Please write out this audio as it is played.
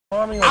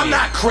I'm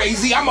not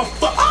crazy, I'm a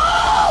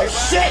oh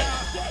shit!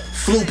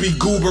 Floopy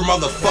goober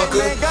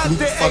motherfucker.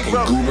 Man,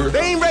 Fucking goober.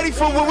 They ain't ready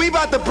for what we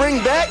about to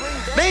bring back.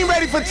 They ain't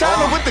ready for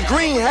Tyler with the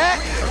green hat.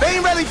 They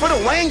ain't ready for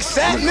the Wang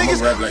Sack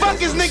niggas.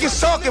 Fuck is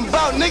niggas talking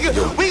about,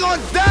 nigga. We gon'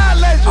 die,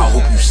 legend. I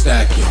hope you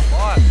stacking.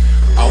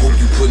 I hope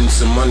you putting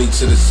some money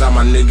to the side,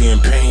 my nigga,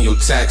 and paying your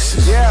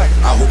taxes. Yeah.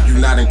 I hope you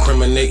not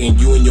incriminating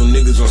you and your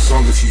niggas on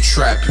songs if you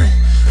trapping.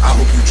 I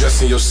hope you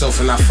dressing yourself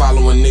and not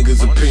following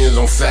niggas' opinions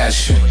on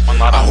fashion.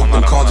 I hope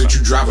them cars that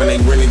you driving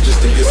ain't renting just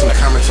to get some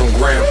comments on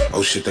gram.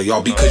 Oh shit, they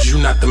all because you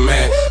not the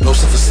man. No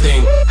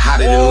self-esteem,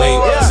 hotter than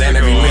lame. Zan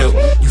every meal.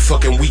 You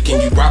fucking weak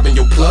and you robbing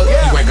your plug.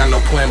 You ain't got no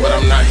plan, but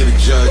I'm not here to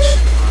judge.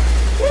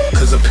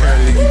 Cause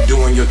apparently you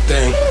doing your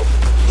thing.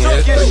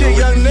 Talk your shit,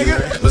 young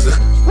nigga. Listen,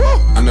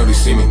 I know they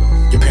see me.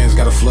 Your pants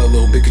got a flood,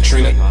 little bit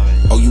Katrina.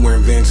 Oh, you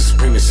wearing Vans to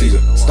Supreme Caesar.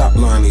 Stop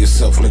lying to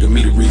yourself, nigga,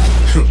 me the reason.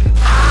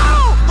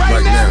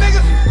 Right now, nigga.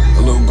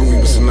 A little goofy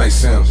with some nice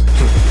sounds.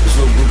 This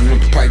little goofy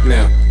with the pipe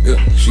now.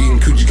 She eating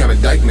coochie kinda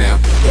dyke now.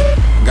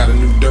 Got a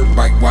new dirt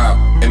bike, wow.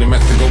 And them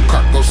at the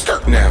go-kart, go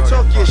skirt now.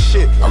 Talk your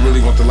shit. I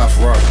really want the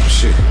LaFerrari,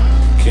 shit.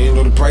 Can you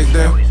know the price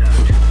down?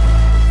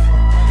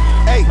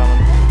 Hey,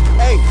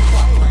 hey,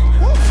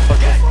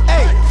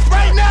 hey,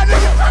 right now,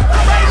 nigga.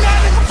 Right now,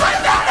 nigga.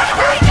 Right now, nigga.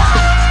 Right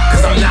now.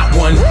 Cause I'm not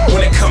one.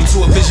 When it comes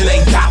to a vision,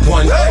 ain't got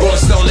one. Rolling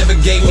Stone never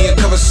gave me a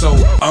cover, so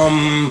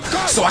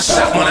I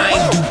shot when I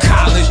ain't do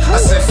college. I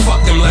said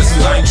fuck them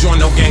lessons, I ain't join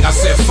no gang. I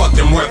said fuck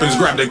them weapons,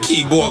 grabbed the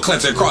keyboard,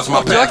 clenched it across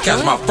my path,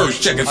 catch my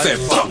first check and said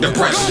fuck the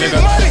press,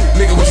 nigga.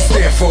 Nigga, what you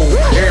stand for?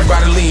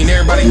 Everybody lean,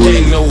 everybody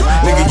gang know.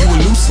 Nigga, you a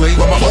new slave,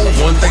 but my old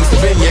one, thanks to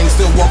Ben Yang,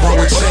 still walk around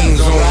with chains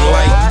on.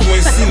 Like, you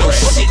ain't see no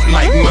shit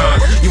like mine.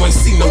 You ain't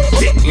see no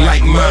dick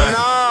like mine.